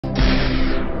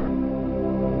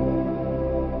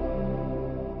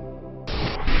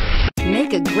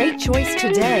Make a great choice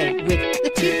today with the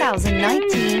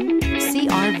 2019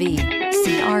 CR-V.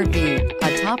 CR-V,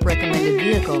 a top recommended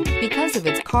vehicle because of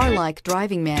its car-like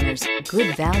driving manners,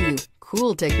 good value,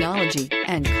 cool technology,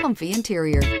 and comfy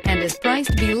interior, and is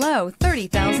priced below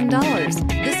 $30,000.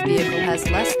 This vehicle has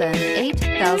less than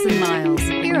 8,000 miles.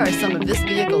 Here are some of this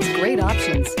vehicle's great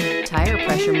options: tire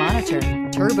pressure monitor,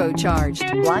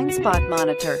 turbocharged, blind spot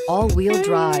monitor, all-wheel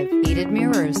drive, heated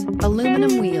mirrors,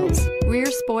 aluminum wheels, rear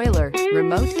spoiler,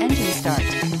 remote engine start,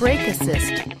 brake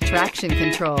assist, traction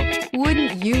control.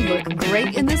 Wouldn't you look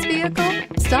great in this vehicle?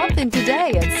 Stop in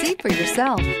today and see for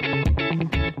yourself.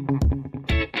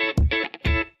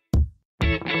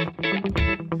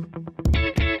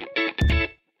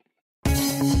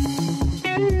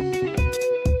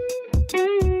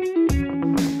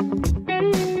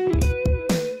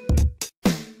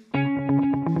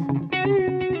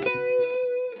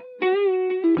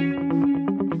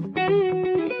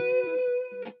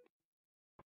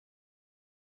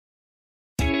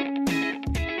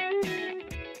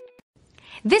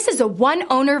 This is a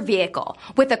one-owner vehicle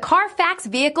with a CARFAX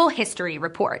Vehicle History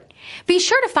Report. Be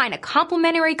sure to find a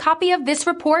complimentary copy of this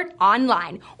report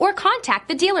online or contact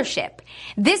the dealership.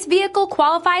 This vehicle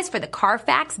qualifies for the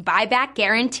CARFAX Buyback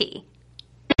Guarantee.